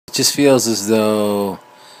It just feels as though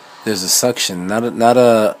there's a suction, not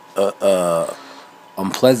a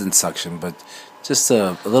unpleasant suction, but just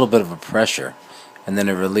a little bit of a pressure, and then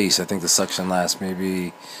a release. I think the suction lasts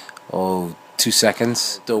maybe 2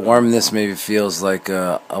 seconds. The warmness maybe feels like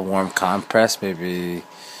a warm compress, maybe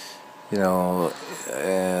 90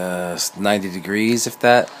 degrees, if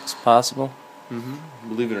that is possible.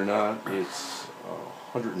 Believe it or not, it's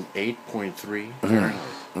 108.3 Fahrenheit.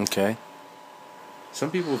 Okay. Some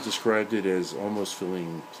people have described it as almost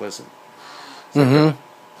feeling pleasant.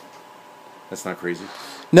 That's not crazy.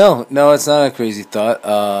 No, it's not a crazy thought.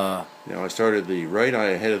 Now, I started the right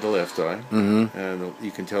eye ahead of the left eye, and you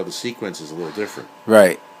can tell the sequence is a little different.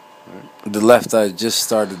 Right. The left eye just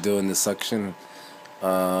started doing the suction.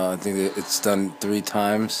 I think it's done 3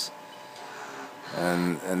 times,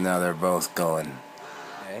 and now they're both going.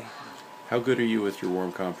 Okay. How good are you with your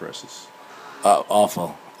warm compresses?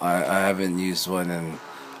 Awful. I haven't used one, and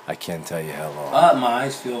I can't tell you how long. My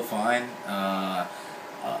eyes feel fine.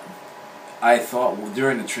 I thought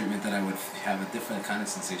during the treatment that I would have a different kind of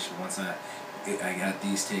sensation once I got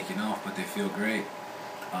these taken off, but they feel great.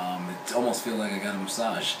 It almost feels like I got a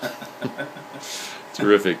massage.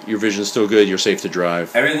 Terrific. Your vision's still good. You're safe to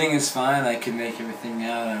drive. Everything is fine. I can make everything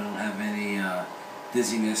out. I don't have any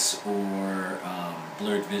dizziness or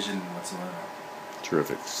blurred vision whatsoever.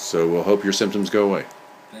 Terrific. So we'll hope your symptoms go away.